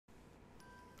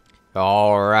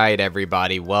Alright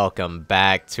everybody, welcome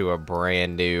back to a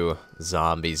brand new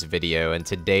zombies video. In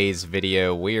today's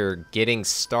video, we're getting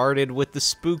started with the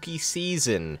spooky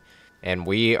season. And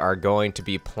we are going to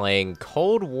be playing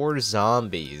Cold War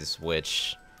Zombies,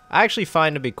 which I actually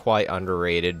find to be quite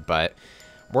underrated, but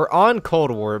we're on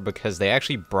Cold War because they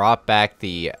actually brought back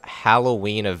the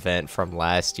Halloween event from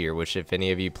last year, which if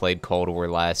any of you played Cold War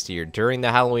last year during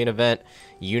the Halloween event,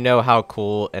 you know how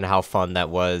cool and how fun that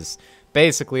was.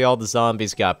 Basically, all the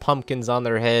zombies got pumpkins on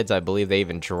their heads. I believe they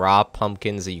even drop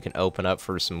pumpkins that you can open up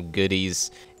for some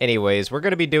goodies. Anyways, we're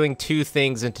going to be doing two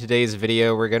things in today's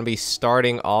video. We're going to be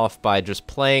starting off by just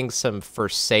playing some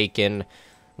Forsaken,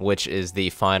 which is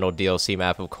the final DLC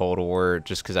map of Cold War,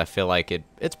 just because I feel like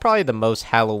it's probably the most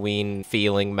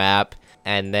Halloween-feeling map.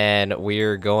 And then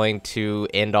we're going to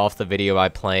end off the video by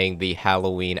playing the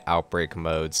Halloween Outbreak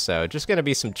mode. So just going to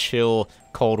be some chill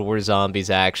Cold War Zombies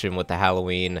action with the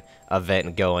Halloween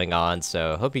event going on.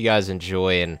 So hope you guys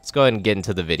enjoy, and let's go ahead and get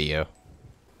into the video.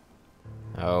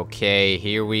 Okay,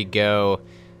 here we go.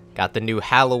 Got the new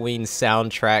Halloween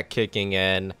soundtrack kicking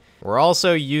in. We're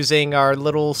also using our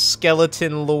little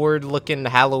skeleton lord looking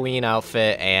Halloween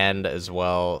outfit, and as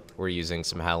well, we're using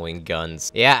some Halloween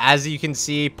guns. Yeah, as you can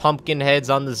see, pumpkin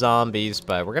heads on the zombies,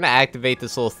 but we're gonna activate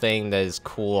this little thing that is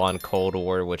cool on Cold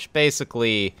War, which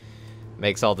basically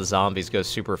makes all the zombies go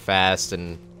super fast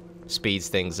and speeds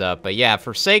things up. But yeah,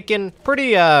 Forsaken,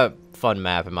 pretty fun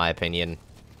map in my opinion.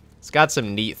 It's got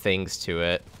some neat things to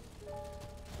it.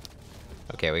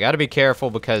 Okay, we gotta be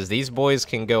careful because these boys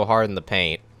can go hard in the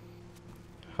paint.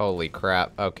 Holy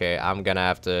crap. Okay, I'm gonna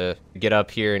have to get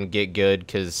up here and get good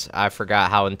because I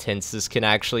forgot how intense this can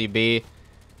actually be.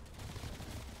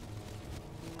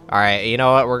 Alright, you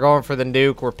know what? We're going for the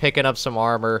nuke. We're picking up some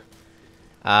armor.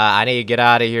 I need to get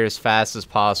out of here as fast as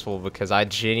possible because I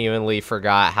genuinely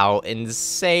forgot how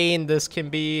insane this can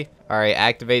be. Alright,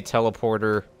 activate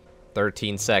teleporter.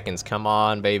 13 seconds. Come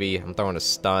on, baby. I'm throwing a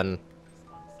stun.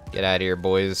 Get out of here,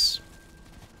 boys.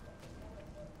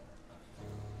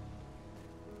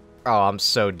 Oh, I'm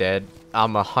so dead.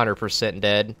 I'm 100%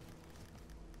 dead.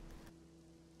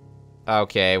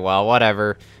 Okay, well,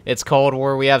 whatever. It's Cold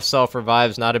War. We have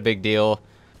self-revives. Not a big deal.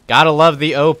 Gotta love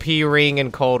the OP ring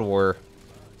in Cold War.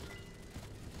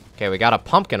 Okay, we got a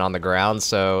pumpkin on the ground,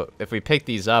 so if we pick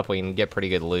these up, we can get pretty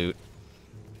good loot.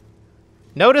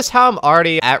 Notice how I'm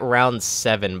already at round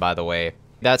 7, by the way.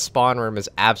 That spawn room is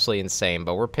absolutely insane,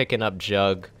 but we're picking up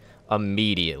Jug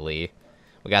immediately.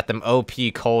 We got them OP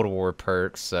Cold War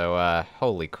perks, so,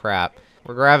 holy crap.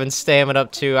 We're grabbing stamina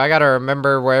up, too. I gotta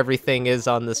remember where everything is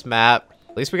on this map.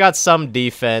 At least we got some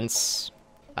defense.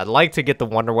 I'd like to get the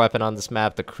wonder weapon on this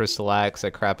map, the crystal axe.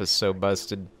 That crap is so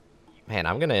busted. Man,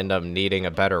 I'm gonna end up needing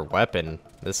a better weapon.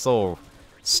 This little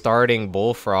starting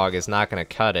bullfrog is not gonna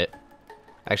cut it.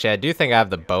 Actually, I do think I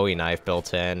have the Bowie knife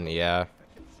built in, yeah.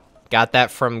 Got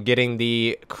that from getting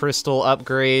the crystal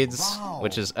upgrades,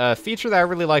 which is a feature that I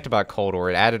really liked about Cold War.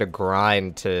 It added a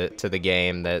grind to the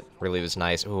game that really was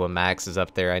nice. Ooh, a max is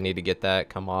up there. I need to get that.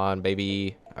 Come on,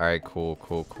 baby. Alright, cool,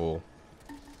 cool, cool.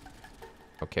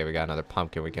 Okay, we got another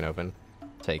pumpkin we can open.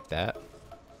 Take that.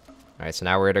 Alright, so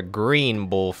now we're at a green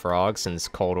bullfrog since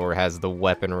Cold War has the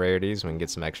weapon rarities. We can get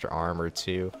some extra armor,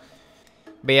 too.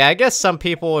 But yeah, I guess some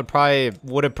people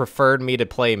would have preferred me to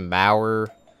play Mauer,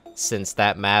 since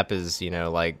that map is, you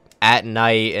know, like, at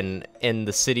night and in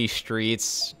the city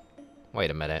streets.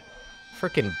 Wait a minute.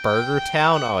 Freaking Burger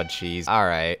Town? Oh, jeez.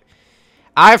 Alright.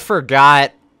 I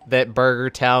forgot that Burger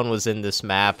Town was in this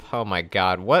map. Oh my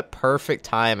god, what perfect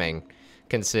timing,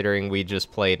 considering we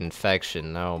just played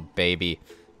Infection. Oh, baby.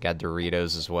 Got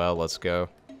Doritos as well. Let's go.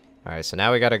 Alright, so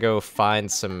now we gotta go find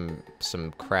some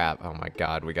crap. Oh my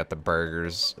god, we got the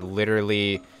burgers.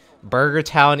 Literally... Burger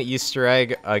Town Easter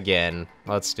egg again.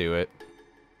 Let's do it.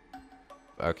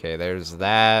 Okay, there's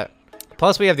that.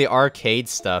 Plus, we have the arcade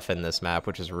stuff in this map,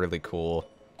 which is really cool.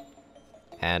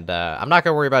 And I'm not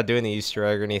going to worry about doing the Easter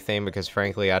egg or anything because,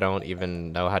 frankly, I don't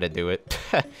even know how to do it.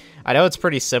 I know it's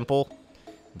pretty simple,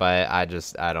 but I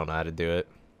don't know how to do it.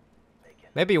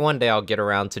 Maybe one day I'll get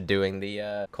around to doing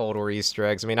the Cold War Easter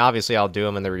eggs. I mean, obviously, I'll do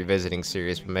them in the Revisiting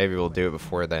series, but maybe we'll do it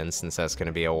before then since that's going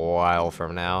to be a while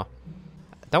from now.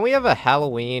 Don't we have a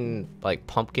Halloween, like,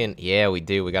 pumpkin? Yeah, we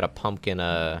do. We got a pumpkin,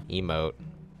 emote.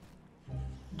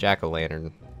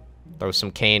 Jack-o'-lantern. Throw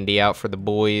some candy out for the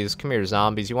boys. Come here,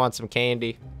 zombies. You want some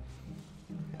candy?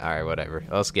 Alright, whatever.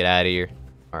 Let's get out of here.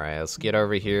 Alright, let's get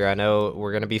over here. I know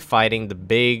we're gonna be fighting the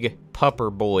big pupper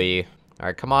boy.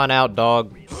 Alright, come on out,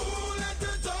 dog.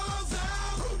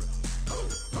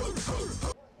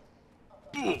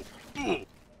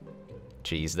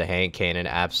 Jeez, the hand cannon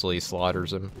absolutely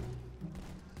slaughters him.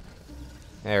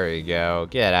 There we go.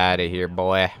 Get out of here,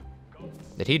 boy.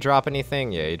 Did he drop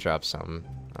anything? Yeah, he dropped something.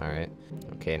 Alright.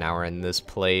 Okay, now we're in this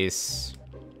place.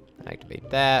 Activate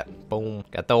that. Boom.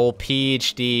 Got the old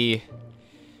PhD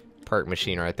perk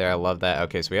machine right there. I love that.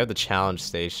 Okay, so we have the challenge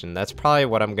station. That's probably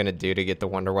what I'm gonna do to get the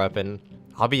wonder weapon.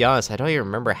 I'll be honest, I don't even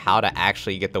remember how to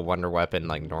actually get the wonder weapon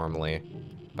like normally.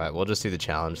 But we'll just do the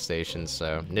challenge station.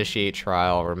 So, initiate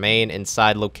trial. Remain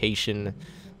inside location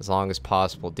as long as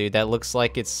possible. Dude, that looks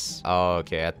like it's... Oh,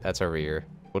 okay. That's over here.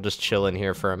 We'll just chill in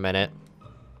here for a minute.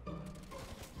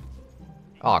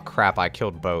 Oh, crap. I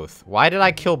killed both. Why did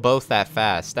I kill both that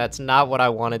fast? That's not what I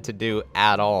wanted to do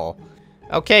at all.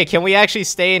 Okay, can we actually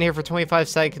stay in here for 25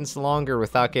 seconds longer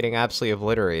without getting absolutely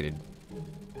obliterated?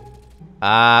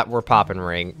 We're popping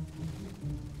ring.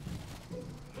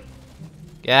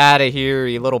 Get out of here,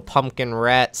 you little pumpkin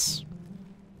rats.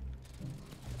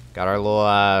 Got our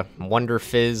little, Wonder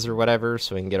Fizz or whatever,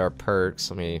 so we can get our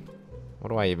perks. What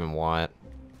do I even want?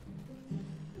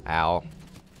 Ow.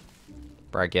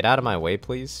 Bro, get out of my way,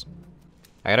 please.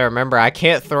 I gotta remember, I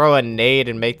can't throw a nade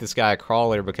and make this guy a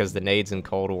crawler because the nades in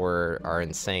Cold War are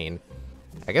insane.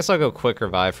 I guess I'll go quick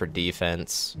revive for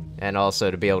defense. And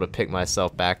also to be able to pick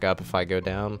myself back up if I go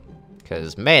down.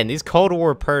 Because, man, these Cold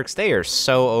War perks, they are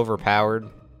so overpowered.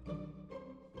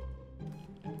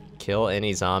 Kill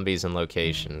any zombies in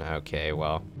location. Okay,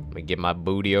 well, let me get my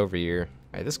booty over here.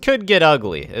 Alright, this could get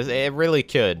ugly. It really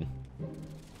could.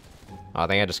 Oh, I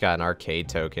think I just got an arcade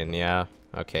token, yeah.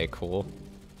 Okay, cool.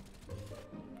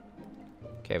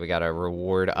 Okay, we got a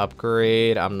reward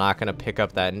upgrade. I'm not gonna pick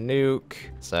up that nuke.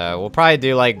 So, we'll probably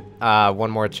do, like,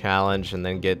 one more challenge and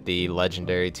then get the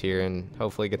legendary tier and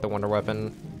hopefully get the wonder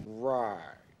weapon. Right.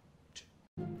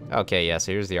 Okay, yeah,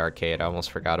 so here's the arcade. I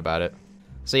almost forgot about it.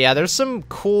 So yeah, there's some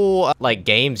cool, like,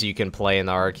 games you can play in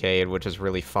the arcade, which is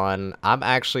really fun. I'm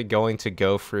actually going to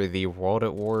go for the World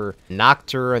at War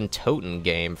Nocturne Toten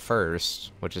game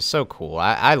first, which is so cool.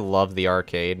 I love the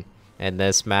arcade. And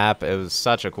this map, it was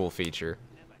such a cool feature.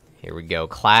 Here we go,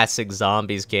 Classic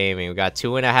Zombies Gaming. We got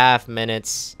 2.5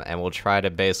 minutes, and we'll try to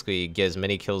basically get as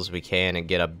many kills as we can and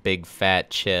get a big fat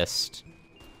chest.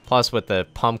 Plus, with the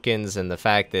pumpkins and the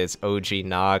fact that it's OG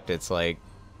Noct, it's, like,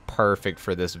 perfect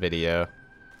for this video.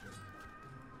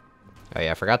 Oh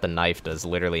yeah, I forgot the knife does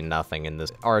literally nothing in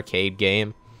this arcade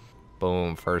game.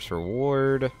 Boom, first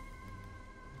reward.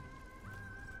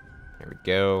 There we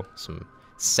go. Some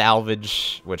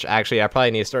salvage, which actually I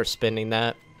probably need to start spending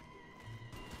that.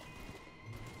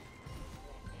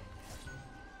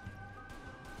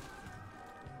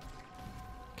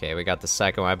 Okay, we got the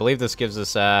second one. I believe this gives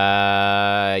us,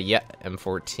 yeah,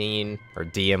 M14 or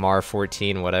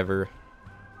DMR14, whatever.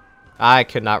 I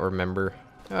could not remember.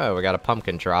 Oh, we got a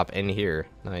pumpkin drop in here.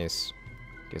 Nice.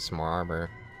 Get some more armor.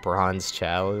 Bronze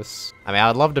chalice. I mean, I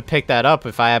would love to pick that up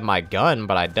if I had my gun,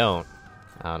 but I don't.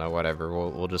 I don't know, whatever.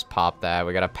 We'll just pop that.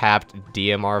 We got a papped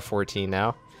DMR14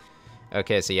 now.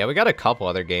 Okay, so yeah, we got a couple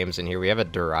other games in here. We have a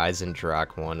Horizon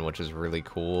Drac one, which is really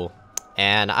cool.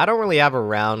 And I don't really have a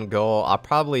round goal. I'll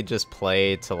probably just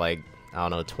play to, like, I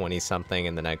don't know, 20-something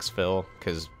in the next fill.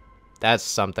 Because that's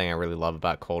something I really love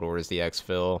about Cold War is the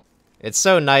exfil. It's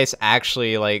so nice,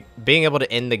 actually, like, being able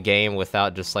to end the game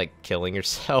without just, like, killing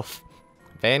yourself.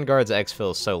 Vanguard's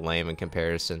exfil is so lame in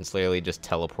comparison. It's literally just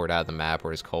teleport out of the map,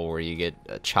 whereas Cold War, you get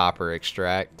a chopper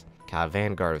extract. God,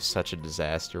 Vanguard is such a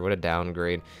disaster. What a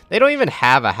downgrade. They don't even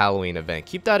have a Halloween event.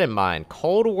 Keep that in mind.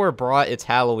 Cold War brought its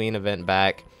Halloween event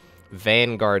back.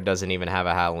 Vanguard doesn't even have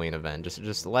a Halloween event.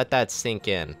 Just let that sink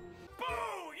in.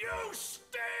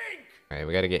 Alright,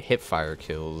 we gotta get hipfire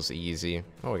kills easy.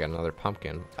 Oh, we got another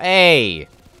pumpkin. Hey!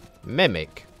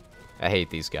 Mimic. I hate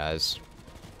these guys.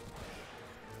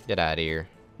 Get out of here.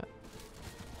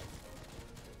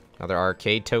 Another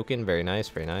arcade token. Very nice,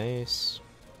 very nice.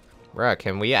 Bruh,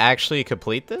 can we actually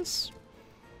complete this?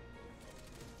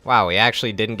 Wow, we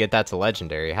actually didn't get that to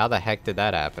legendary. How the heck did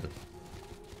that happen?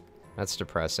 That's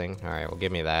depressing. Alright, well,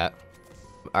 give me that.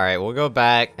 Alright, we'll go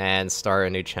back and start a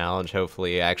new challenge.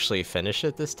 Hopefully actually finish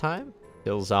it this time.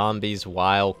 Kill zombies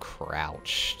while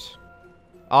crouched.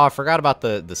 Oh, I forgot about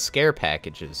the scare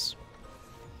packages.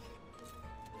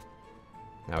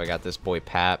 Now we got this boy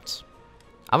papped.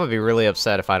 I'm gonna be really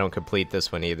upset if I don't complete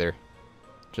this one either.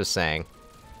 Just saying.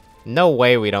 No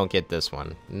way we don't get this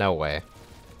one. No way.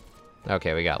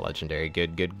 Okay, we got legendary.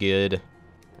 Good, good, good.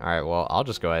 Alright, well, I'll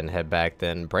just go ahead and head back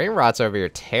then. Brain Rot's over here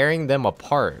tearing them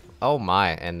apart. Oh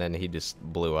my, and then he just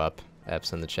blew up.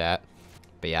 F's in the chat.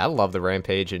 But yeah, I love the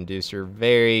Rampage Inducer.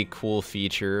 Very cool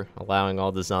feature, allowing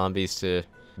all the zombies to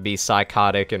be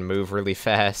psychotic and move really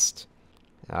fast.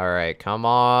 Alright, come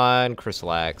on,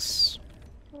 Chrysalax.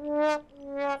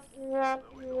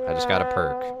 I just got a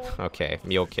perk. Okay,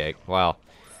 mule kick. Well,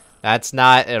 that's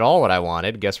not at all what I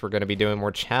wanted. Guess we're going to be doing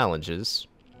more challenges.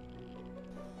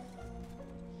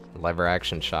 Lever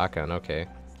action shotgun, okay.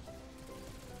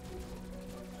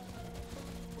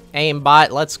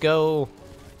 Aimbot, let's go.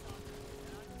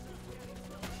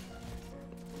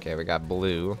 Okay, we got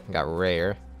blue, we got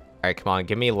rare. Alright, come on,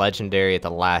 give me legendary at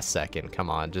the last second. Come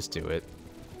on, just do it.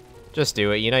 Just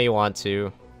do it, you know you want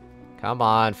to. Come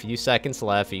on, few seconds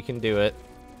left, you can do it.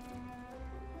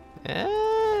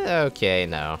 Okay,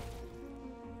 no.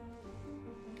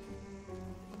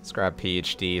 Let's grab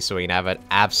PhD so we can have an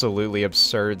absolutely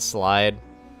absurd slide.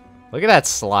 Look at that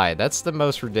slide, that's the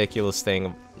most ridiculous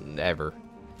thing ever.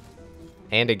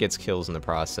 And it gets kills in the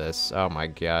process. Oh my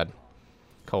god.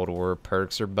 Cold War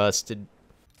perks are busted.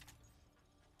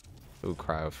 Ooh,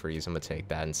 Cryo Freeze. I'm gonna take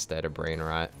that instead of Brain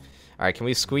Rot. Alright, can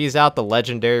we squeeze out the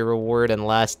legendary reward in the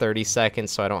last 30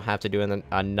 seconds so I don't have to do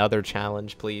another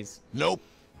challenge, please? Nope.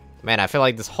 Man, I feel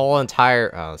like this whole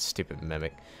entire... Oh, stupid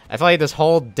Mimic. I feel like this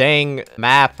whole dang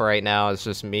map right now is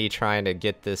just me trying to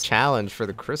get this challenge for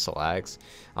the Crystal Axe.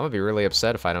 I'm gonna be really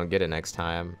upset if I don't get it next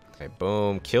time. Okay,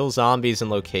 boom. Kill zombies in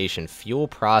location. Fuel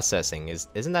processing.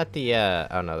 Isn't that the...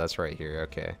 Oh, no, that's right here.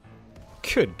 Okay.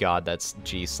 Good God, that's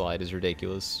G-Slide is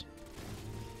ridiculous.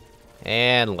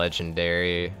 And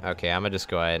legendary. Okay, I'm gonna just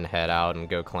go ahead and head out and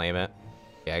go claim it.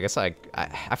 Yeah, I guess I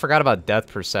forgot about Death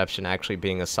Perception actually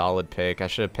being a solid pick. I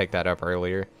should have picked that up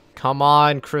earlier. Come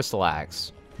on, Crystal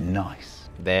Axe. Nice.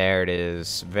 There it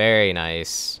is. Very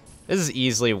nice. This is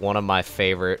easily one of my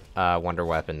favorite wonder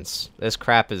weapons. This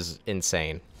crap is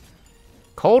insane.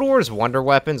 Cold War's wonder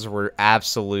weapons were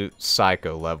absolute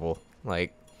psycho level.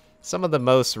 Like, some of the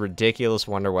most ridiculous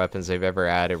wonder weapons they've ever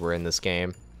added were in this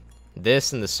game.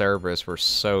 This and the Cerberus were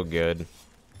so good.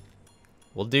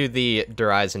 We'll do the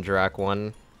Drak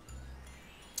one,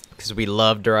 because we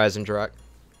love Drak.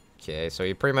 Okay, so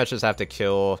you pretty much just have to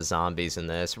kill zombies in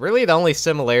this. Really, the only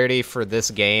similarity for this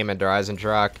game and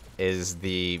Drak is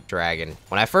the dragon.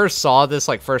 When I first saw this,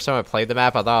 like, first time I played the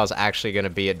map, I thought I was actually going to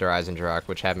be at Drak,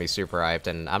 which had me super hyped,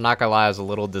 and I'm not gonna lie, I was a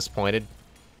little disappointed.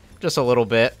 Just a little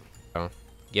bit. So,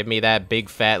 give me that big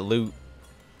fat loot.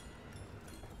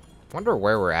 Wonder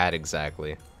where we're at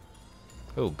exactly.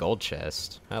 Ooh, gold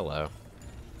chest. Hello.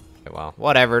 Okay, well,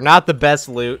 whatever. Not the best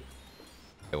loot.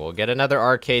 Okay, we'll get another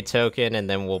arcade token, and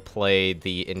then we'll play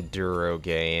the Enduro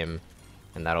game.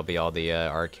 And that'll be all the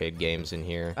arcade games in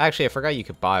here. Actually, I forgot you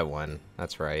could buy one.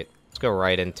 That's right. Let's go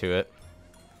right into it.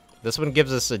 This one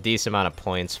gives us a decent amount of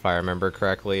points, if I remember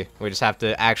correctly. We just have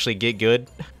to actually get good.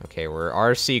 Okay, we're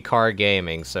RC Car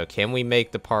Gaming, so can we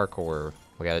make the parkour?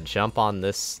 We gotta jump on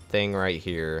this thing right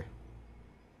here.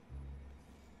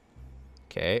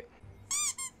 Okay.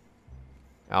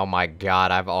 Oh my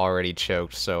god, I've already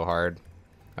choked so hard.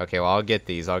 Okay, well, I'll get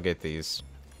these.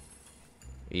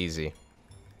 Easy.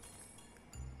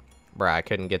 Bruh, I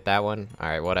couldn't get that one?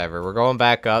 Alright, whatever. We're going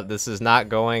back up. This is not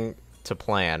going to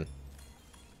plan.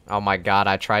 Oh my god,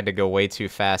 I tried to go way too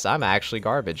fast. I'm actually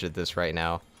garbage at this right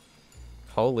now.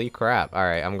 Holy crap.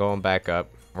 Alright, I'm going back up.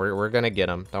 We're gonna get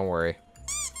him. Don't worry.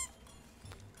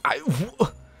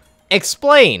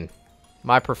 Explain!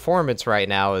 My performance right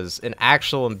now is an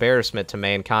actual embarrassment to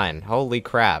mankind. Holy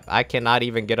crap. I cannot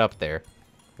even get up there.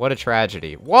 What a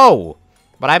tragedy. Whoa!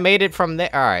 But I made it from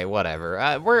there. Alright,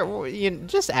 whatever. You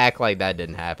just act like that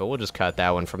didn't happen. We'll just cut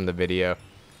that one from the video.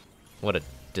 What a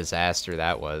disaster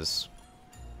that was.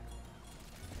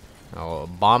 Oh,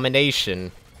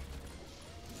 abomination.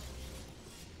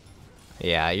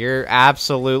 Yeah, you're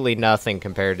absolutely nothing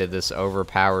compared to this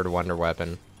overpowered wonder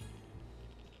weapon.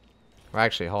 Well,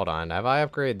 actually, hold on. Have I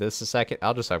upgraded this a second?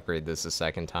 I'll just upgrade this a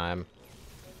second time.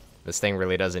 This thing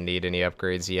really doesn't need any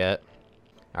upgrades yet.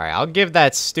 Alright, I'll give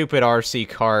that stupid RC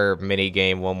car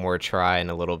minigame one more try in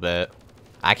a little bit.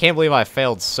 I can't believe I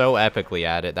failed so epically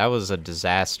at it. That was a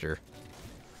disaster.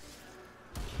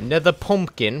 Nether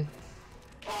pumpkin.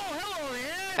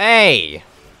 Hey!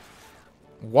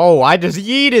 Whoa, I just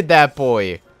yeeted that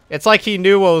boy! It's like he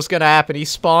knew what was gonna happen. He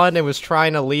spawned and was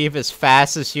trying to leave as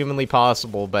fast as humanly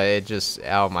possible, but it just...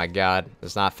 Oh my god.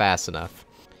 It's not fast enough.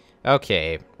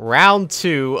 Okay, round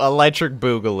 2, Electric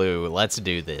Boogaloo. Let's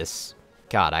do this.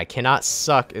 God, I cannot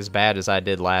suck as bad as I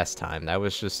did last time. That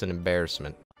was just an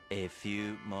embarrassment. A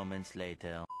few moments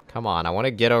later. Come on, I want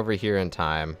to get over here in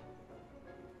time.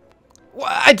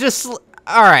 I just...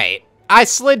 Alright. I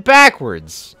slid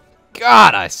backwards.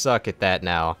 God, I suck at that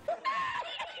now.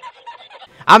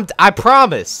 I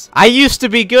promise. I used to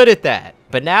be good at that.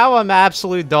 But now I'm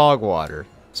absolute dog water.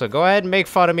 So go ahead and make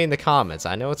fun of me in the comments.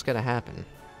 I know what's gonna happen.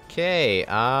 Okay,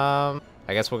 I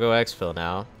guess we'll go exfil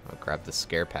now. I'll grab the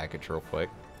scare package real quick.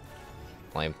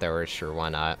 Flamethrower, sure, why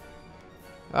not?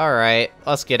 Alright,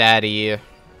 let's get out of here.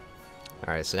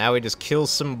 Alright, so now we just kill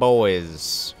some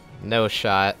boys. No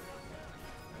shot.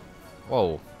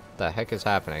 Whoa, what the heck is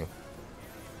happening?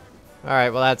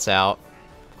 Alright, well that's out.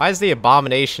 Why is the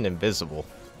Abomination invisible?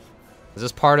 Is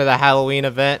this part of the Halloween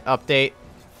event update?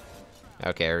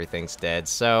 Okay, everything's dead,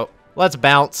 so let's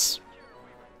bounce.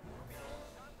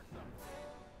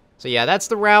 So yeah, that's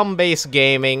the round-based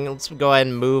gaming. Let's go ahead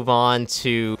and move on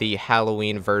to the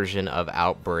Halloween version of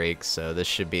Outbreak, so this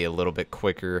should be a little bit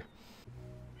quicker.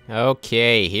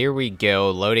 Okay, here we go,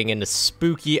 loading into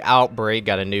Spooky Outbreak.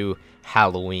 Got a new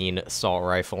Halloween assault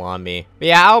rifle on me. But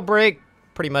yeah, Outbreak,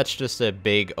 pretty much just a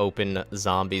big open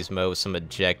zombies mode with some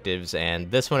objectives, and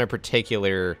this one in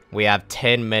particular, we have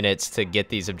 10 minutes to get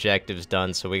these objectives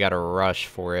done, so we gotta rush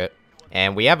for it.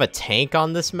 And we have a tank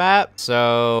on this map,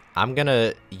 so I'm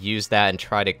gonna use that and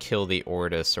try to kill the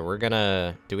Orda. So we're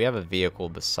gonna... Do we have a vehicle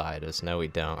beside us? No, we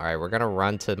don't. Alright, we're gonna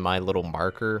run to my little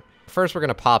marker. First, we're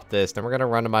gonna pop this, then we're gonna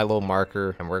run to my little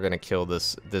marker, and we're gonna kill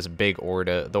this big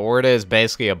Orda. The Orda is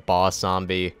basically a boss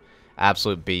zombie.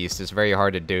 Absolute beast. It's very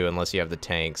hard to do unless you have the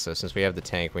tank. So since we have the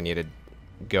tank, we need to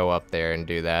go up there and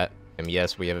do that. And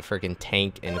yes, we have a freaking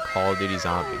tank in Call of Duty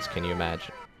Zombies. Can you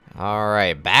imagine?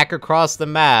 Alright, back across the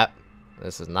map.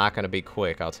 This is not going to be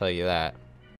quick, I'll tell you that.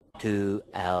 2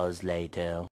 hours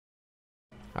later.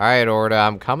 Alright, Orda,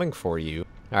 I'm coming for you.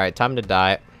 Alright, time to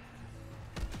die.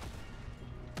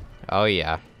 Oh,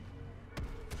 yeah.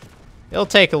 It'll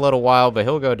take a little while, but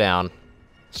he'll go down.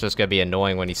 It's just going to be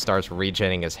annoying when he starts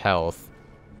regenning his health.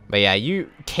 But yeah, you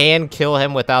can kill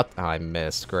him without... Oh, I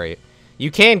missed. Great. You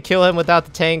can kill him without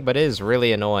the tank, but it is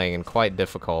really annoying and quite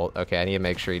difficult. Okay, I need to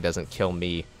make sure he doesn't kill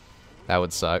me. That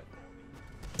would suck.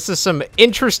 This is some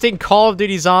interesting Call of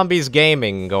Duty Zombies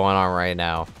gaming going on right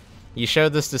now. You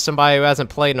showed this to somebody who hasn't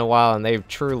played in a while, and they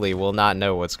truly will not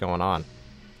know what's going on.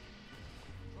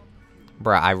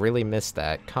 Bruh, I really missed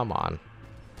that. Come on.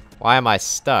 Why am I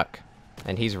stuck?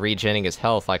 And he's regenning his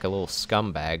health like a little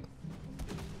scumbag.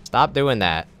 Stop doing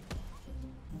that.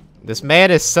 This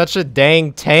man is such a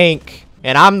dang tank.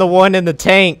 And I'm the one in the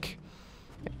tank.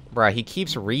 Bruh, he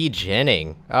keeps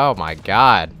regenning. Oh my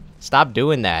god. Stop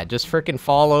doing that. Just freaking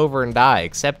fall over and die.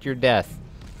 Accept your death.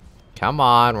 Come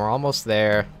on, we're almost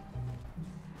there.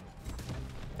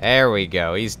 There we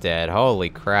go. He's dead. Holy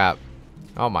crap.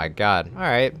 Oh my god.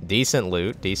 Alright. Decent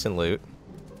loot. Decent loot.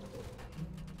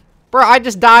 Bro, I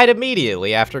just died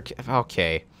immediately after...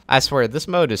 Okay. I swear, this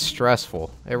mode is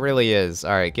stressful. It really is.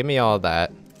 Alright, give me all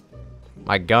that.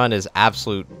 My gun is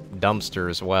absolute dumpster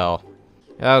as well.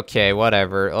 Okay,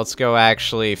 whatever. Let's go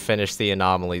actually finish the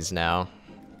anomalies now.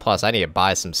 Plus, I need to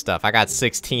buy some stuff. I got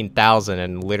 16,000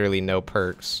 and literally no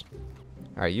perks.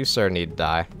 Alright, you sir need to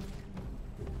die.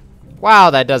 Wow,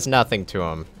 that does nothing to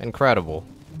him. Incredible.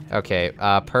 Okay,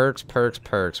 perks, perks,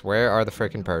 perks. Where are the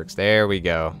freaking perks? There we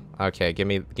go. Okay, give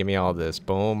me all this.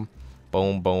 Boom,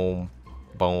 boom, boom,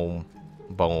 boom,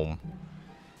 boom.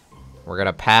 We're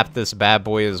gonna pap this bad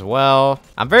boy as well.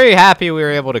 I'm very happy we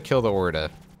were able to kill the Orda.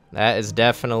 That is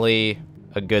definitely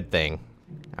a good thing.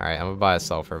 Alright, I'm gonna buy a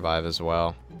self-revive as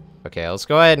well. Okay, let's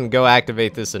go ahead and go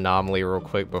activate this anomaly real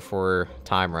quick before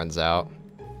time runs out.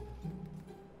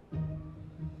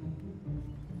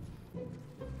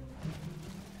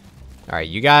 Alright,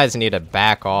 you guys need to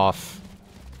back off.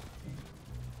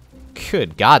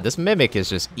 Good god, this Mimic is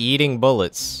just eating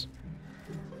bullets.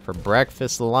 For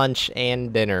breakfast, lunch,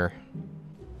 and dinner.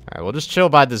 Alright, we'll just chill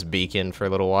by this beacon for a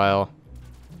little while.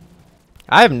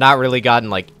 I have not really gotten,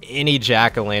 like, any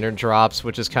jack-o'-lantern drops,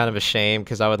 which is kind of a shame,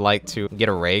 because I would like to get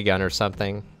a ray gun or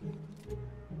something.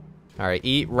 Alright,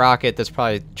 eat rocket, that's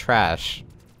probably trash.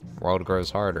 World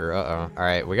grows harder, uh-oh.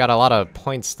 Alright, we got a lot of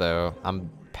points, though. I'm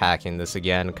packing this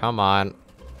again, come on.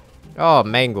 Oh,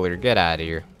 Mangler, get out of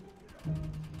here.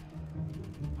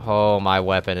 Oh, my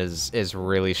weapon is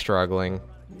really struggling.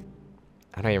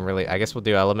 I don't even really... I guess we'll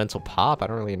do elemental pop. I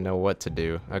don't really know what to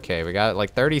do. Okay, we got,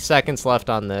 like, 30 seconds left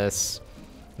on this.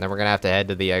 And then we're gonna have to head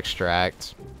to the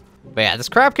extract. But yeah, this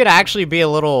crap could actually be a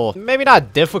little... Maybe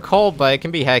not difficult, but it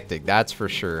can be hectic. That's for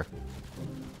sure.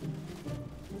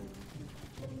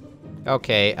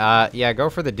 Okay, yeah, go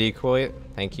for the decoy.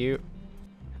 Thank you.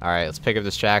 Alright, let's pick up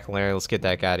this jack-o'-lantern. Let's get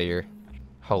that guy out of here.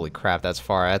 Holy crap, that's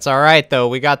far. That's alright, though.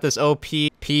 We got this OP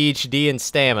PhD and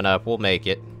stamina up. We'll make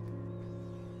it.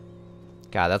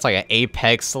 God, that's like an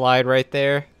Apex slide right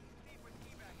there.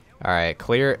 Alright,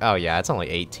 clear. Oh, yeah, it's only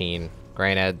 18.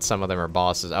 Granted, some of them are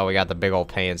bosses. Oh, we got the big old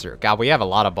Panzer. God, we have a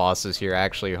lot of bosses here,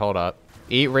 actually. Hold up.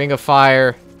 Eat Ring of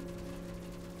Fire.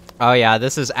 Oh, yeah,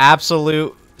 this is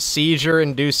absolute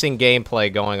seizure-inducing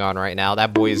gameplay going on right now.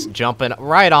 That boy's jumping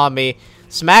right on me,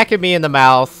 smacking me in the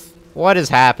mouth. What is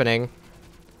happening?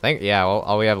 Yeah, well,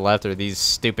 all we have left are these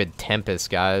stupid Tempest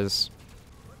guys.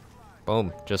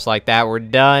 Boom. Just like that, we're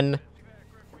done.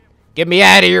 Get me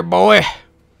out of here, boy!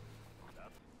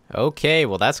 Okay,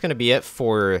 well, that's gonna be it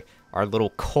for our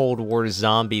little Cold War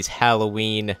Zombies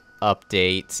Halloween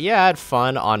update. Yeah, I had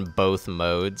fun on both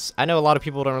modes. I know a lot of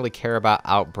people don't really care about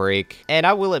Outbreak, and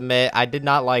I will admit, I did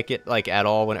not like it, like, at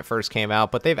all when it first came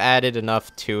out, but they've added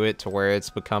enough to it to where it's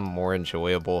become more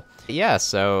enjoyable. Yeah,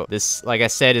 so this, like I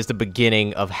said, is the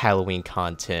beginning of Halloween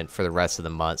content for the rest of the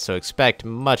month, so expect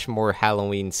much more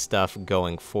Halloween stuff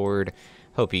going forward.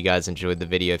 Hope you guys enjoyed the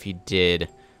video. If you did,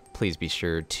 please be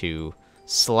sure to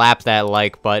slap that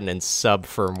like button and sub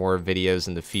for more videos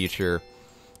in the future,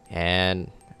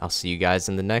 and I'll see you guys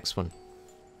in the next one.